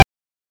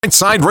Right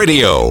Side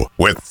Radio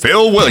with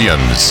Phil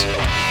Williams.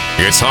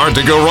 It's hard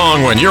to go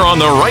wrong when you're on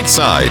the right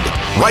side.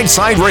 Right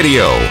Side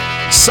Radio.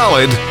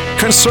 Solid,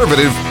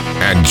 conservative,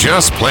 and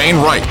just plain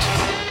right.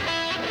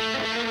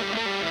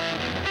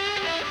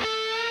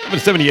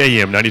 770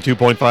 AM,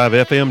 92.5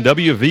 FM,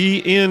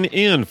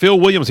 WVNN. Phil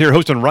Williams here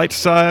hosting Right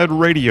Side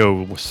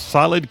Radio.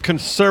 Solid,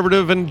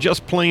 conservative, and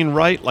just plain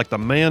right, like the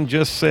man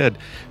just said.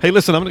 Hey,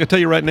 listen, I'm going to tell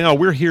you right now,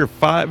 we're here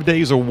 5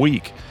 days a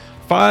week.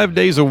 5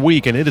 days a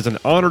week, and it is an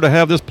honor to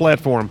have this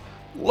platform.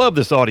 Love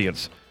this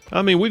audience.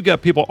 I mean, we've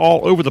got people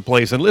all over the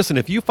place. And listen,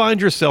 if you find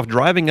yourself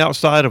driving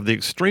outside of the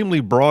extremely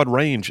broad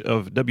range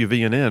of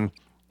WVNN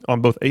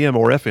on both AM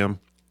or FM,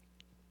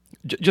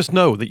 just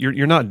know that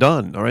you're not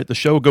done, all right? The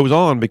show goes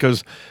on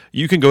because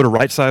you can go to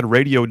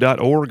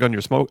rightsideradio.org on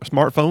your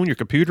smartphone, your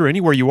computer,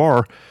 anywhere you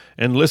are,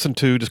 and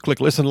just click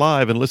Listen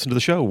Live and listen to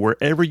the show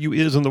wherever you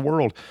is in the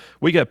world.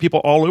 We got people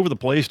all over the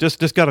place.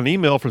 Just got an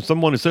email from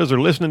someone who says they're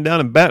listening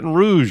down in Baton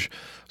Rouge.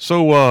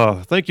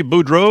 So thank you,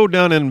 Boudreaux,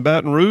 down in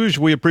Baton Rouge.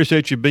 We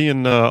appreciate you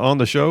being on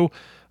the show,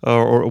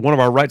 or one of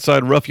our Right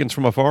Side ruffians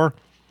from afar.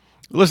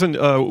 Listen,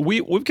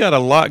 we've got a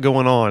lot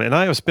going on, and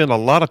I have spent a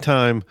lot of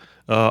time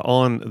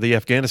on the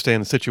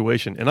Afghanistan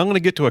situation, and I'm going to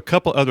get to a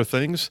couple other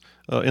things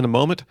in a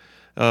moment.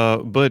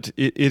 But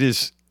it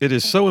is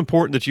so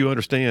important that you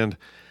understand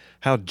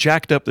how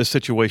jacked up this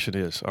situation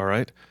is. All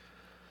right.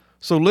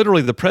 So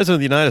literally, the president of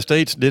the United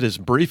States did his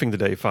briefing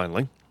today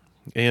finally,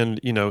 and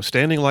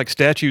standing like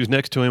statues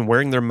next to him,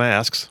 wearing their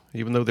masks,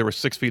 even though they were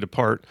 6 feet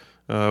apart.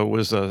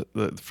 Was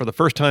for the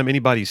first time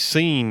anybody's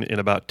seen in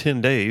about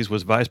 10 days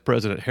was Vice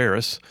President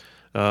Harris,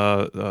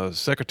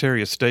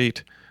 Secretary of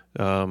State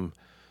Blinken,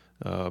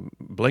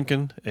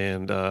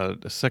 and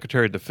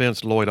Secretary of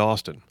Defense Lloyd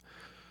Austin.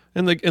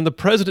 And the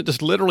president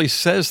just literally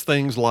says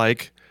things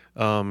like,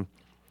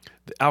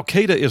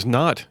 Al-Qaeda is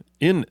not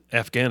in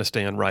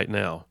Afghanistan right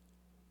now.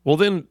 Well,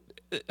 then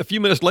a few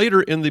minutes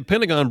later in the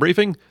Pentagon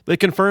briefing, they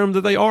confirmed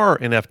that they are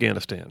in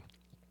Afghanistan.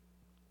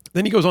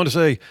 Then he goes on to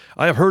say,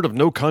 I have heard of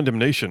no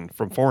condemnation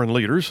from foreign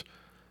leaders.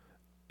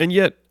 And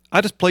yet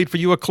I just played for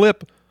you a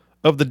clip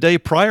of the day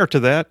prior to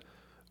that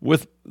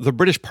with the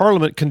British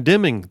Parliament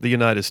condemning the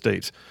United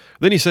States.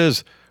 Then he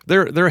says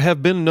there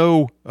have been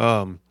no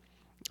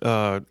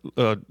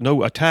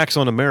attacks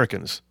on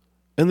Americans.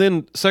 And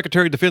then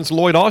Secretary of Defense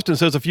Lloyd Austin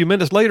says a few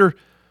minutes later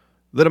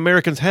that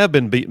Americans have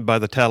been beaten by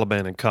the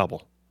Taliban in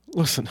Kabul.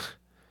 Listen,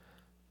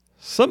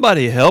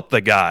 somebody help the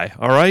guy,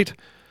 all right?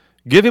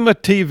 Give him a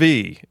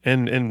TV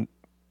and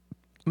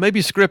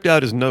maybe script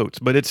out his notes.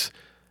 But it's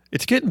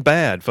getting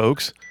bad,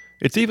 folks.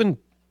 It's even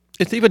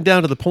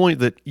down to the point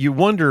that you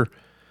wonder,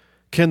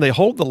 can they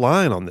hold the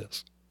line on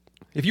this?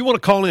 If you want to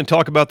call in and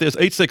talk about this,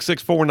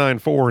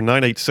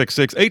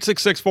 866-494-9866,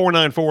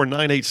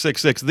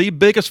 866-494-9866. The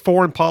biggest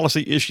foreign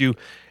policy issue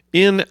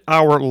in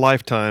our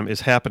lifetime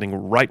is happening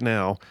right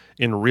now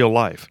in real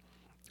life.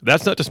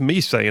 That's not just me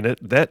saying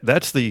it.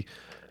 That's the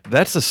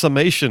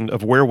summation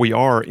of where we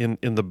are in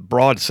the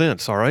broad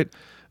sense, all right?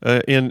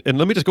 And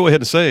let me just go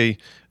ahead and say,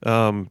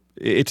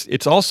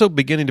 it's also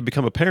beginning to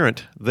become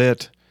apparent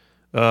that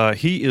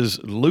he is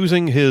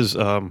losing his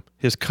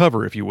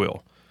cover, if you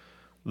will.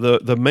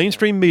 The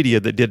mainstream media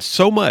that did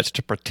so much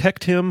to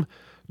protect him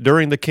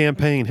during the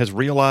campaign has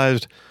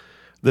realized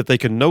that they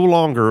can no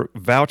longer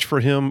vouch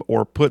for him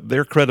or put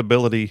their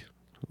credibility,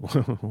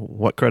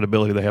 what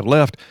credibility they have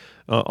left,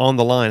 on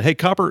the line. Hey,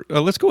 Copper,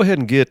 let's go ahead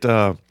and get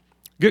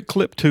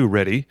clip 2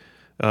 ready.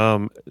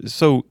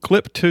 So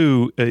clip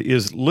 2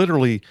 is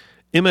literally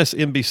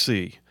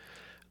MSNBC.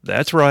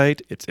 That's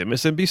right, it's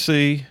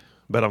MSNBC,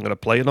 but I'm going to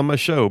play it on my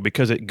show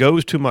because it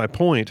goes to my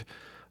point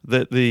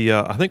that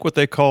I think what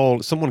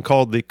someone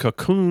called the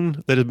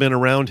cocoon that has been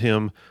around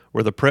him,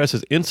 where the press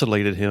has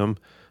insulated him,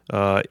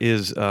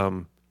 is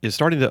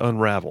starting to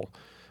unravel.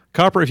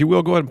 Copper, if you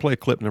will, go ahead and play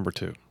clip number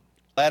 2.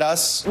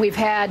 We've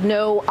had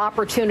no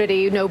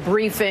opportunity, no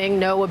briefing,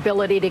 no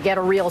ability to get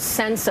a real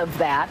sense of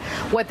that.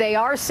 What they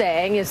are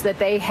saying is that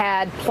they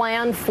had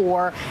planned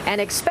for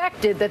and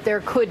expected that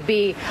there could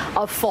be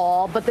a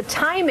fall, but the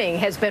timing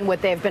has been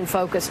what they've been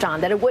focused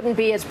on, that it wouldn't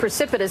be as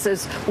precipitous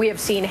as we have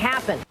seen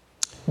happen.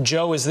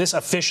 Joe, is this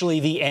officially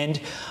the end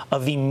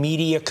of the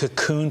media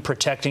cocoon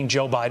protecting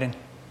Joe Biden?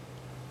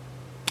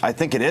 I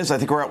think it is. I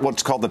think we're at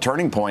what's called the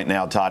turning point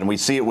now, Todd, and we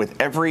see it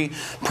with every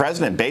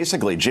president,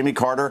 basically. Jimmy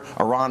Carter,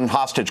 Iran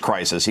hostage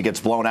crisis. He gets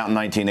blown out in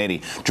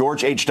 1980.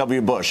 George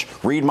H.W. Bush,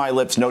 read my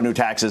lips, no new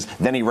taxes.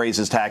 Then he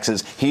raises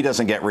taxes. He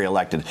doesn't get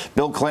reelected.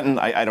 Bill Clinton,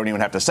 I don't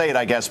even have to say it,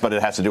 I guess, but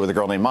it has to do with a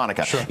girl named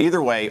Monica. Sure.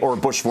 Either way, or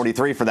Bush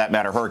 43 for that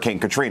matter, Hurricane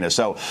Katrina.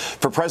 So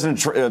for President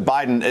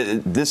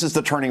Biden, this is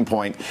the turning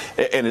point,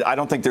 and I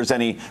don't think there's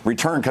any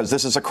return because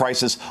this is a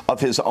crisis of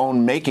his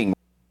own making.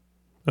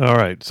 All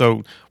right.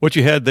 So what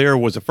you had there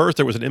was, at first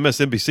there was an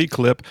MSNBC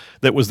clip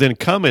that was then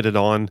commented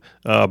on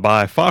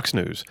by Fox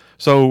News.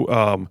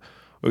 So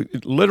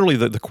literally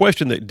the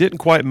question that didn't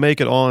quite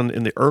make it on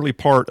in the early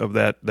part of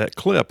that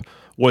clip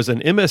was an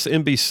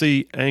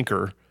MSNBC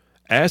anchor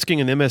asking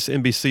an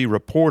MSNBC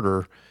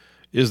reporter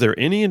Is there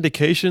any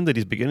indication that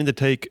he's beginning to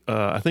take,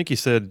 I think he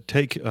said,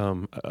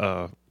 being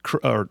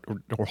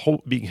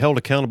held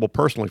accountable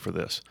personally for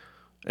this?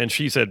 And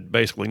she said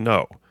basically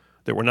no,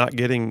 that we're not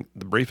getting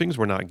the briefings,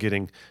 we're not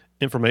getting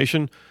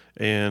information,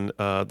 and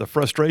the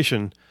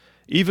frustration,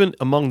 even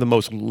among the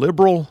most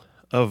liberal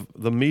of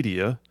the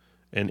media,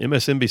 and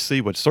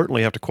MSNBC would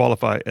certainly have to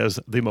qualify as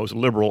the most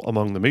liberal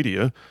among the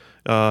media,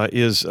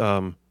 is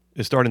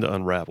starting to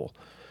unravel.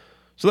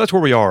 So that's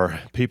where we are,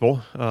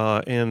 people,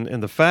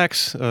 and the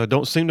facts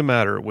don't seem to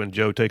matter when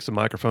Joe takes the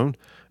microphone,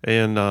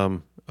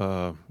 and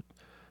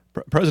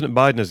President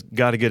Biden has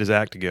got to get his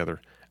act together.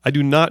 I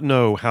do not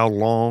know how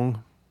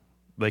long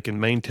they can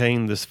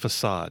maintain this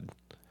facade.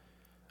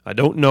 I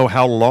don't know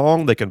how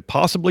long they can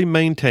possibly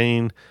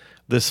maintain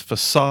this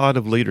facade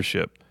of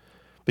leadership,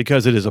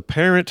 because it is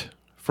apparent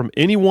from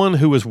anyone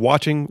who is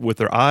watching with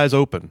their eyes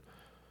open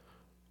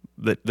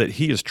that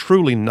he is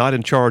truly not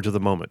in charge of the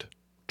moment.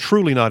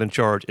 Truly not in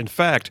charge. In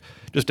fact,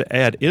 just to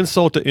add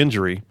insult to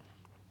injury,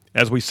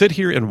 as we sit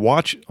here and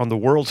watch on the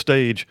world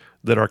stage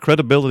that our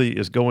credibility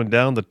is going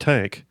down the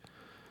tank,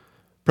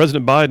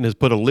 President Biden has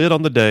put a lid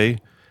on the day.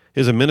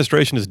 His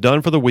administration is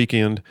done for the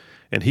weekend,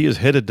 and he is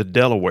headed to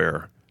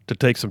Delaware to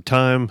take some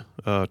time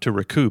to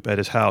recoup at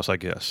his house, I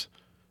guess.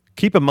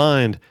 Keep in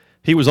mind,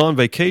 he was on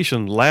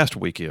vacation last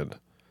weekend.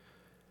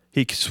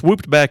 He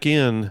swooped back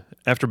in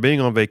after being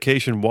on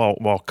vacation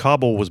while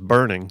Kabul was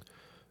burning,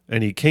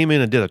 and he came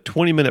in and did a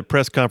 20-minute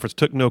press conference,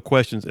 took no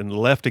questions, and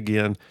left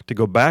again to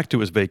go back to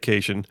his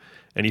vacation.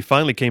 And he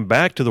finally came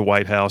back to the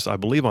White House, I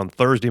believe, on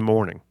Thursday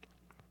morning.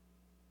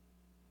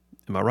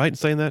 Am I right in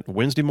saying that?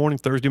 Wednesday morning,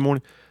 Thursday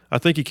morning? I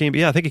think he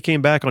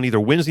came back on either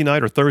Wednesday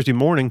night or Thursday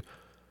morning.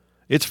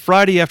 It's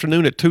Friday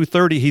afternoon at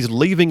 2:30. He's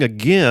leaving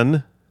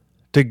again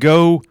to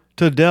go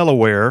to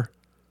Delaware.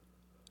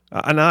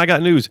 And I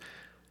got news.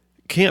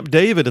 Camp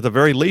David, at the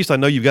very least, I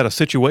know you've got a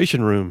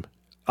situation room.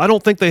 I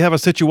don't think they have a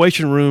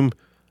situation room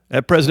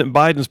at President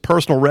Biden's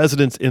personal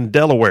residence in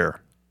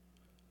Delaware.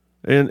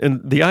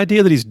 And the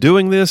idea that he's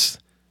doing this,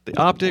 the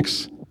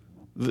optics,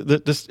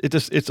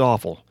 it's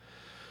awful.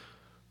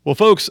 Well,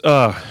 folks,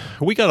 I'm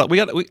going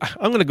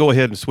to go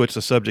ahead and switch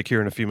the subject here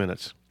in a few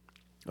minutes.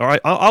 All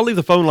right, I'll leave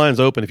the phone lines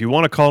open if you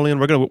want to call in.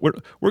 We're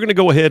going to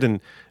go ahead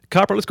and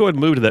Copper. Let's go ahead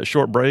and move to that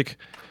short break.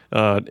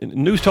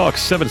 News Talk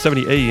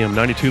 770 AM,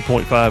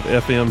 92.5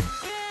 FM.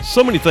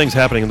 So many things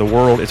happening in the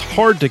world. It's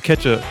hard to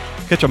catch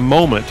a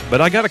moment, but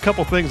I got a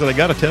couple things that I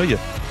got to tell you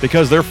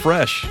because they're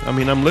fresh. I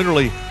mean, I'm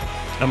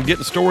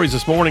getting stories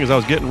this morning as I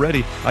was getting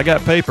ready. I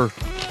got paper,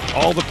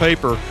 all the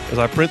paper, as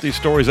I print these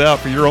stories out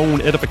for your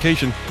own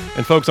edification.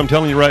 And folks, I'm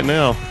telling you right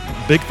now,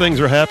 big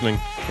things are happening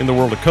in the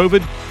world of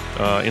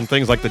COVID, in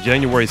things like the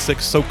January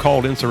 6th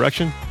so-called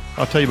insurrection.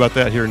 I'll tell you about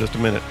that here in just a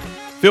minute.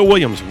 Phil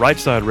Williams, Right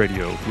Side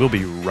Radio. We'll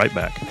be right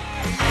back.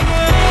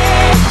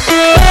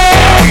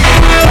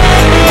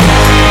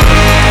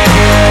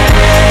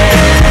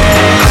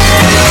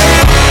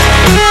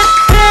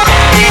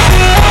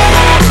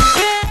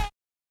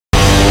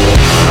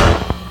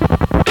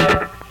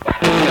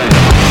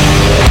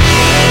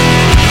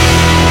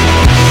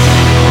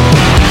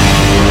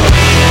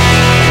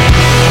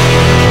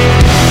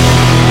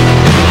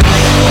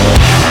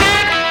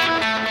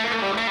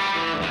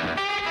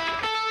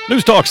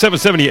 News Talk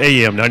 770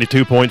 AM,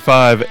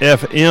 92.5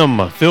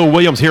 FM. Phil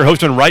Williams here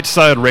hosting Right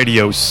Side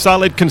Radio.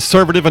 Solid,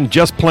 conservative, and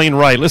just plain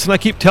right. Listen, I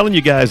keep telling you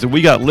guys that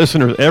we got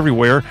listeners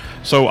everywhere,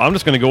 so I'm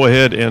just going to go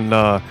ahead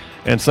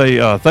and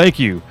say thank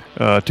you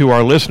to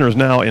our listeners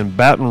now in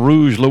Baton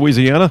Rouge,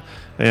 Louisiana.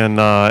 And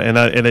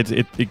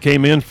it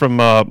came in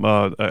from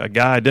a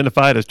guy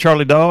identified as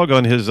Charlie Dog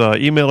on his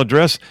email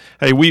address.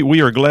 Hey,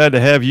 we are glad to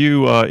have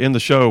you in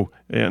the show,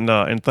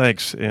 and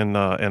thanks. And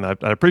I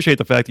appreciate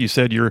the fact that you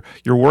said you're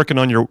working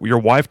on your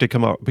wife to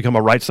become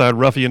a right side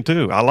ruffian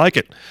too. I like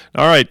it.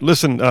 All right,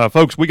 listen,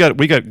 folks, we got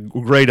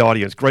great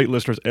audience, great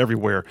listeners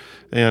everywhere,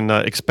 and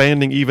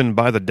expanding even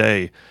by the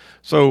day.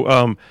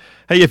 So.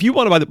 Hey, if you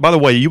want to, by the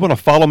way, you want to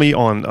follow me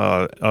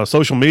on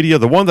social media,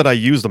 the one that I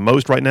use the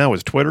most right now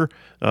is Twitter.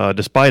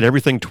 Despite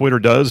everything Twitter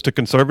does to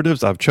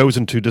conservatives, I've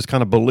chosen to just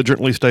kind of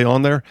belligerently stay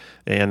on there.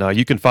 And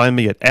you can find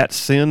me at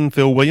 @Sin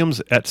Phil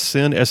Williams,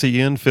 @Sin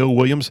SEN Phil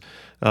Williams,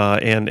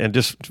 and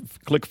just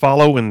click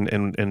follow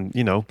and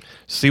you know,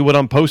 see what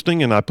I'm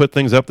posting. And I put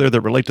things up there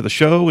that relate to the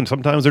show, and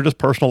sometimes they're just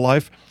personal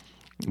life.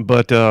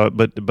 But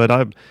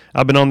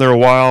I've been on there a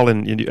while,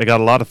 and I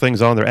got a lot of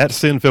things on there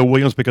 @Sin Phil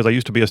Williams because I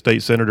used to be a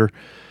state senator.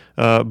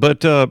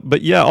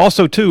 But yeah,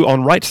 also too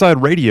on Right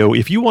Side Radio,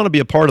 if you want to be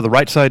a part of the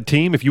Right Side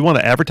team, if you want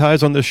to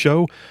advertise on this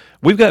show,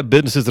 we've got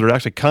businesses that are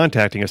actually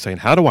contacting us saying,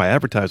 how do I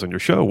advertise on your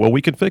show? Well,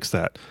 we can fix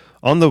that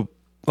on the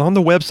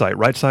website,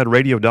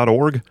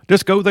 rightsideradio.org.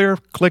 Just go there,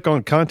 click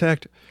on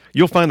contact.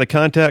 You'll find the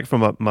contact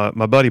from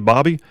my buddy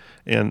Bobby,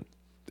 and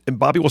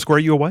Bobby will square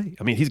you away.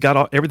 I mean, he's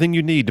got everything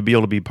you need to be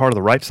able to be part of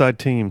the Right Side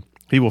team.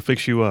 He will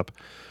fix you up.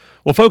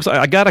 Well, folks,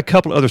 I got a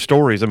couple other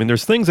stories. I mean,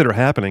 there's things that are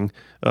happening,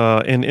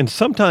 and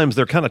sometimes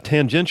they're kind of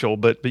tangential.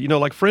 But you know,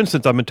 like for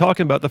instance, I've been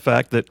talking about the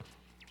fact that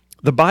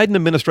the Biden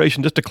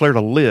administration just declared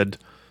a lid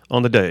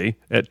on the day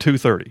at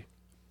 2:30.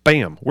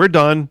 Bam, we're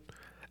done.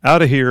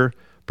 Out of here.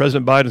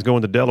 President Biden's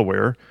going to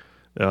Delaware.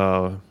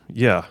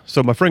 Yeah.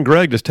 So my friend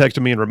Greg just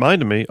texted me and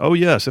reminded me, oh,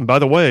 yes, and by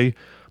the way,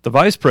 the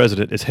vice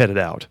president is headed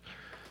out.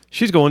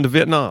 She's going to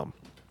Vietnam.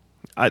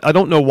 I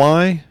don't know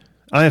why.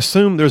 I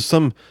assume there's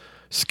some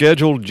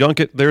scheduled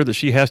junket there that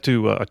she has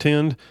to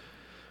attend.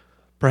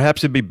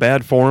 Perhaps it'd be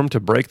bad form to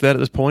break that at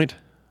this point.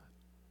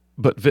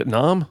 But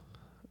Vietnam?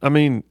 I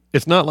mean,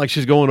 it's not like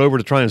she's going over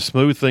to try and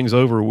smooth things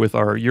over with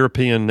our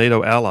European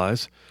NATO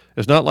allies.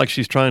 It's not like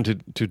she's trying to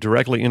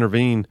directly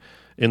intervene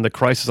in the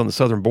crisis on the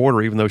southern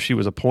border, even though she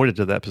was appointed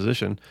to that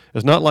position.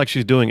 It's not like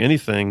she's doing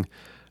anything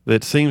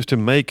that seems to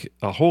make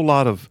a whole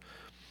lot of,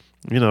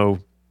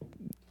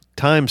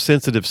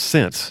 time-sensitive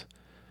sense.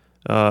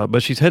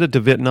 But she's headed to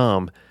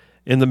Vietnam.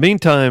 In the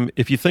meantime,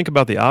 if you think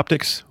about the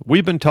optics,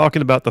 we've been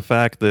talking about the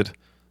fact that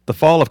the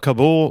fall of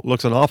Kabul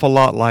looks an awful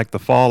lot like the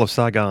fall of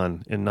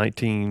Saigon in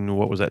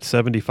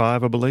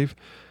 75, I believe.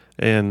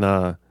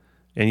 And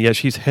yet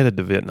she's headed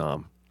to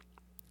Vietnam.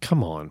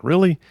 Come on,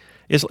 really?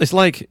 It's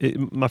like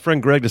my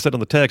friend Greg just said on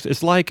the text.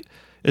 It's like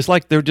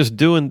they're just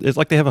doing. It's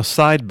like they have a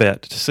side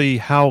bet to see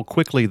how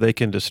quickly they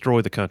can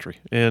destroy the country,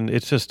 and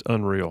it's just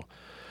unreal.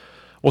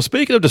 Well,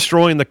 speaking of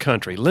destroying the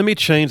country, let me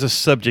change the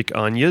subject,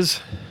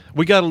 Anyas.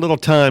 We got a little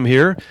time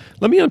here.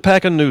 Let me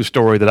unpack a news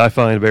story that I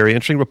find very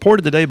interesting,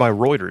 reported today by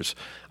Reuters.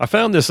 I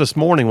found this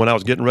morning when I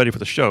was getting ready for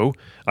the show.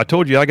 I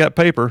told you I got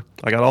paper.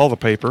 I got all the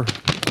paper,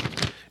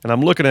 and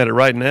I'm looking at it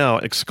right now.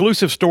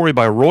 Exclusive story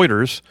by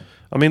Reuters.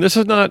 I mean, this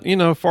is not,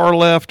 far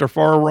left or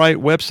far right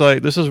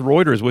website. This is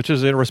Reuters, which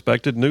is a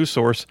respected news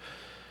source.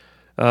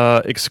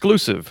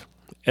 Exclusive.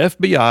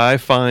 FBI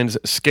finds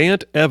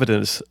scant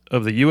evidence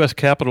of the U.S.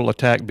 Capitol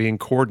attack being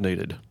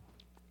coordinated.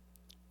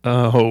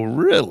 Oh,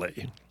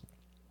 really?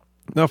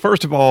 Now,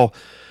 first of all,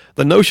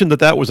 the notion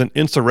that was an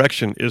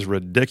insurrection is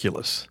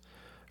ridiculous.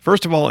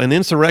 First of all, an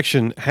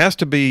insurrection has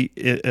to be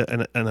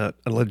a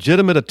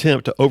legitimate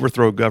attempt to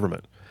overthrow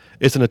government.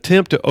 It's an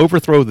attempt to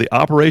overthrow the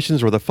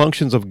operations or the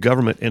functions of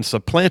government and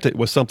supplant it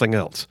with something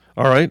else.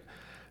 All right?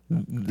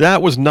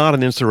 That was not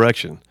an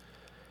insurrection.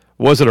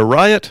 Was it a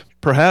riot?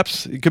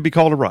 Perhaps it could be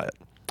called a riot.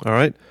 All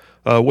right?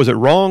 Was it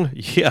wrong?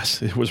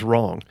 Yes, it was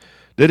wrong.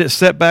 Did it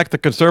set back the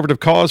conservative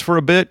cause for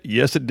a bit?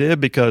 Yes, it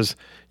did, because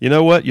you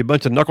know what? You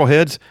bunch of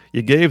knuckleheads,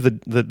 you gave the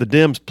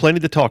Dems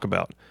plenty to talk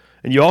about.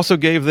 And you also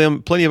gave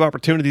them plenty of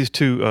opportunities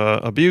to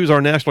abuse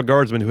our National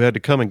Guardsmen who had to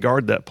come and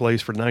guard that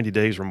place for 90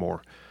 days or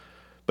more.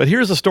 But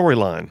here's the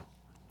storyline.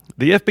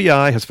 The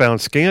FBI has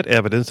found scant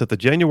evidence that the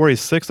January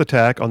 6th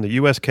attack on the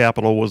U.S.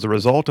 Capitol was the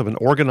result of an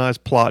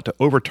organized plot to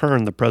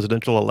overturn the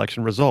presidential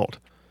election result,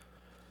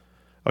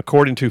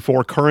 according to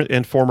 4 current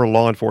and former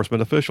law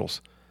enforcement officials.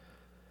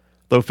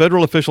 Though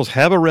federal officials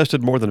have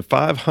arrested more than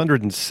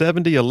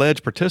 570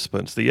 alleged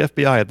participants, the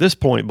FBI at this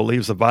point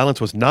believes the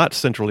violence was not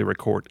centrally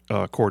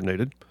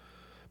coordinated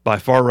by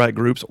far-right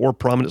groups or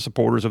prominent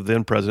supporters of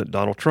then-President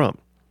Donald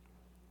Trump.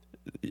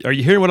 Are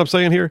you hearing what I'm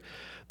saying here?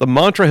 The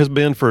mantra has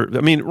been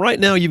right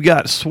now you've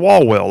got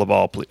Swalwell of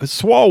all places.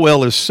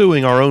 Swalwell is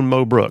suing our own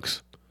Mo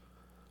Brooks.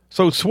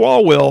 So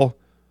Swalwell,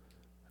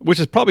 which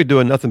is probably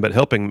doing nothing but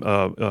helping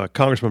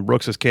Congressman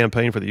Brooks'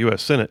 campaign for the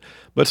U.S. Senate,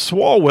 but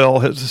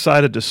Swalwell has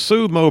decided to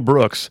sue Mo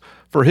Brooks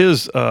for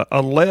his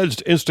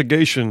alleged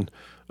instigation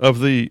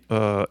of the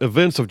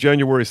events of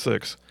January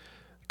 6th.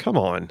 Come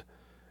on.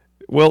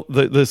 Well,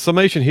 the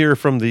summation here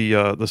from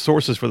the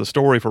sources for the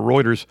story for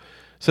Reuters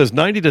says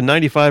 90 to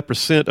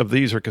 95% of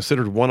these are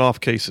considered one-off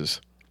cases.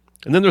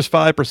 And then there's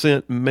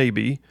 5%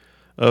 maybe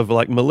of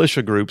like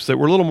militia groups that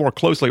were a little more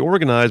closely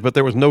organized, but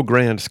there was no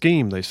grand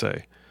scheme, they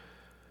say.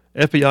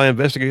 FBI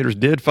investigators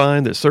did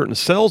find that certain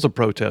cells of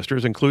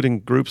protesters, including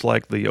groups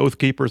like the Oath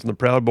Keepers and the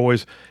Proud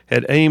Boys,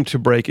 had aimed to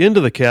break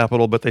into the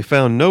Capitol, but they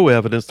found no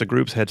evidence the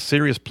groups had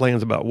serious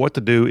plans about what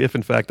to do if,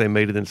 in fact, they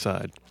made it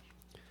inside.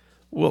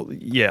 Well,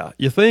 yeah,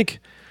 you think?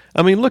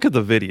 I mean, look at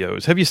the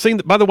videos. Have you seen,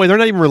 by the way, they're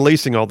not even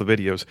releasing all the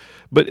videos,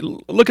 but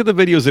look at the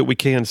videos that we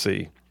can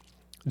see.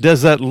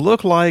 Does that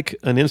look like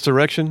an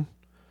insurrection?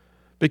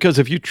 Because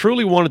if you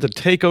truly wanted to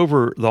take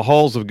over the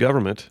halls of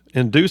government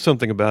and do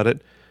something about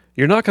it,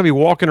 you're not going to be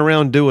walking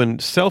around doing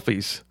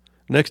selfies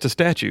next to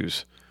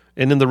statues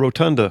and in the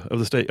rotunda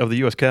of the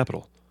U.S.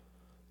 Capitol.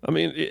 I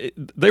mean,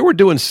 they were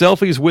doing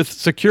selfies with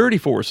security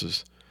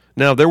forces.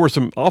 Now, there were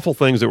some awful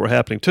things that were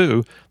happening,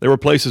 too. There were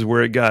places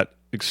where it got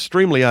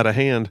extremely out of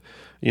hand,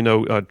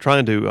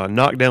 trying to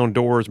knock down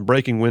doors,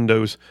 breaking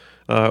windows.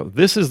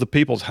 This is the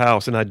people's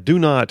house, and I do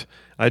not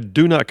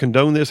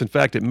condone this. In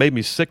fact, it made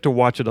me sick to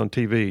watch it on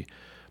TV.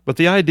 But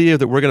the idea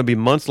that we're going to be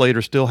months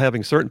later still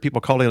having certain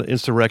people calling it an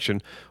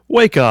insurrection,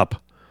 wake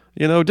up.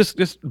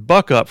 Just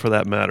buck up for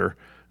that matter.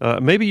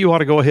 Maybe you ought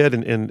to go ahead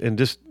and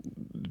just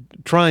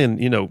try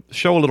and,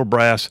 show a little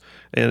brass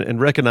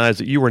and recognize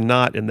that you were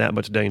not in that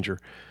much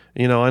danger.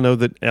 I know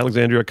that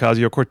Alexandria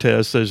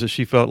Ocasio-Cortez says that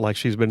she felt like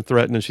she's been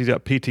threatened and she's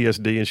got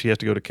PTSD and she has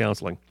to go to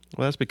counseling.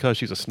 Well, that's because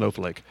she's a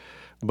snowflake.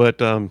 But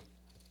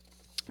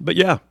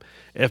yeah,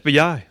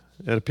 FBI,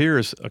 it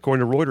appears,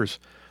 according to Reuters,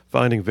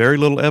 finding very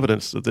little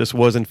evidence that this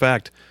was, in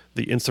fact,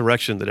 the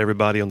insurrection that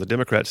everybody on the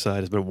Democrat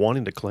side has been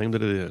wanting to claim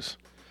that it is.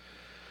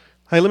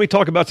 Hey, let me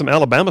talk about some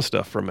Alabama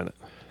stuff for a minute.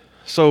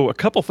 So a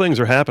couple things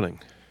are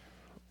happening.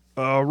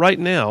 Right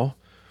now,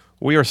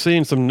 we are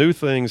seeing some new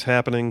things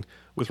happening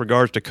with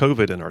regards to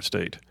COVID in our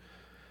state.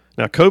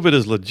 Now, COVID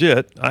is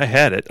legit. I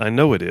had it. I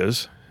know it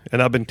is.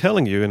 And I've been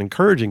telling you and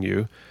encouraging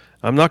you,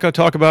 I'm not going to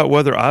talk about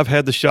whether I've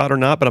had the shot or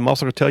not, but I'm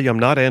also going to tell you I'm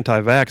not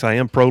anti-vax. I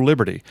am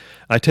pro-liberty.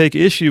 I take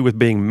issue with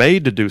being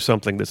made to do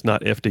something that's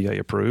not FDA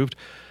approved.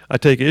 I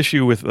take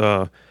issue with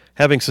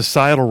having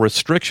societal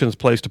restrictions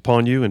placed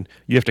upon you, and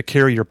you have to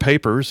carry your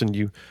papers, and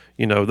you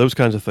know those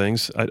kinds of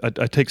things.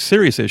 I take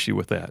serious issue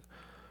with that.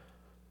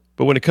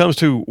 But when it comes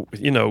to,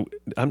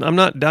 I'm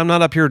not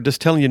up here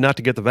just telling you not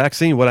to get the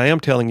vaccine. What I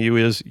am telling you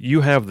is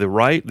you have the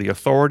right, the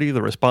authority,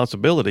 the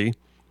responsibility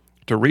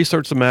to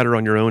research the matter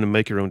on your own and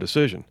make your own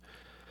decision.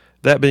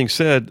 That being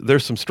said,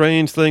 there's some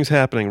strange things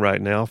happening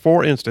right now.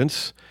 For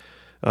instance,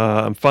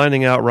 I'm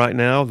finding out right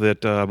now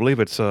that I believe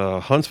it's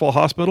Huntsville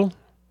Hospital,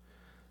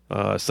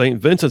 St.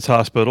 Vincent's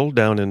Hospital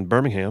down in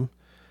Birmingham,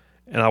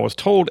 and I was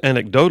told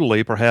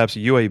anecdotally, perhaps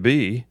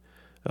UAB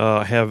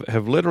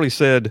have literally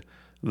said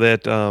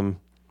that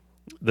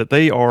that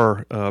they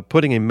are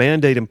putting a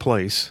mandate in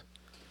place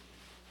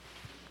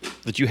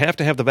that you have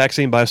to have the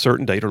vaccine by a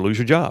certain date or lose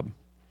your job.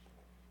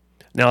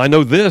 Now, I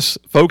know this,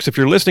 folks, if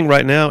you're listening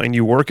right now and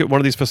you work at one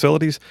of these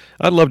facilities,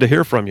 I'd love to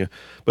hear from you.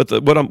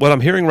 But what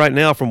I'm hearing right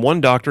now from one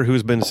doctor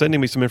who's been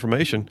sending me some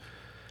information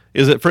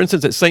is that, for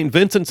instance, at St.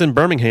 Vincent's in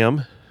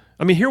Birmingham,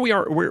 I mean, here we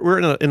are, we're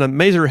in a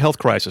major health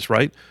crisis,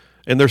 right?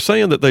 And they're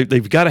saying that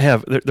they've got to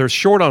have, they're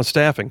short on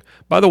staffing.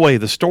 By the way,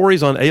 the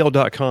stories on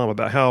AL.com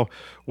about how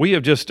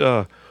we've got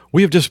no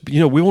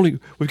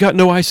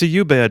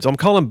ICU beds. I'm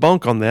calling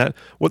bunk on that.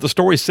 What the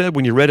story said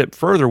when you read it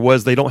further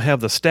was they don't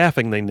have the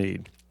staffing they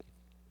need.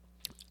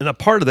 And a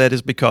part of that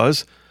is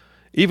because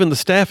even the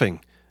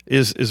staffing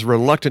is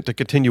reluctant to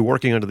continue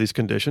working under these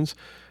conditions.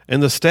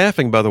 And the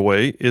staffing, by the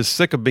way, is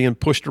sick of being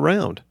pushed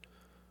around.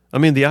 I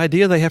mean, the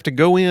idea they have to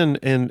go in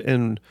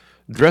and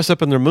dress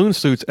up in their moon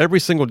suits every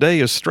single day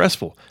is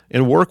stressful,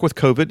 and work with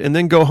COVID and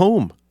then go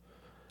home.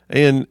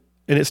 And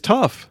it's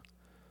tough.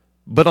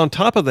 But on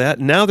top of that,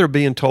 now they're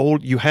being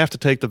told you have to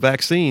take the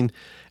vaccine.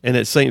 And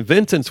at St.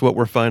 Vincent's, what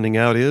we're finding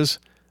out is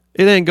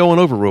it ain't going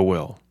over real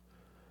well.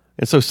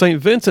 And so St.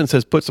 Vincent's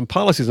has put some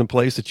policies in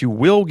place that you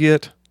will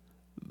get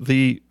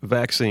the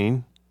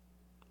vaccine,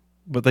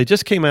 but they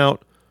just came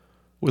out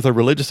with a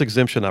religious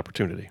exemption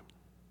opportunity.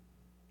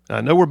 I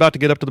know we're about to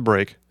get up to the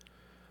break,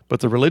 but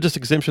the religious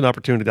exemption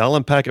opportunity, I'll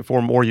unpack it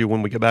for more you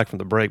when we get back from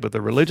the break, but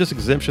the religious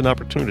exemption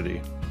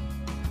opportunity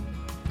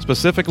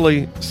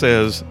specifically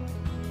says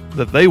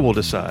that they will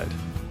decide,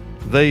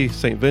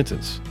 St.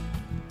 Vincent's,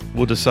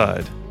 will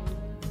decide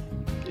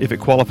if it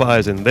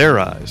qualifies in their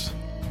eyes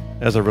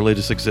as a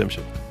religious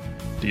exemption.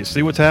 Do you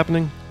see what's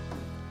happening?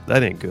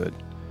 That ain't good.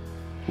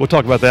 We'll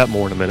talk about that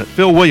more in a minute.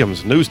 Phil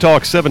Williams, News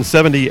Talk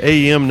 770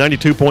 AM,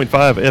 92.5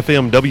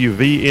 FM,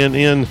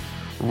 WVNN,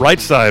 Right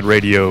Side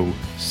Radio.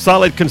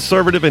 Solid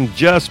conservative and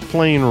just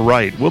plain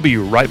right. We'll be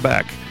right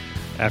back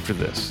after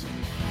this.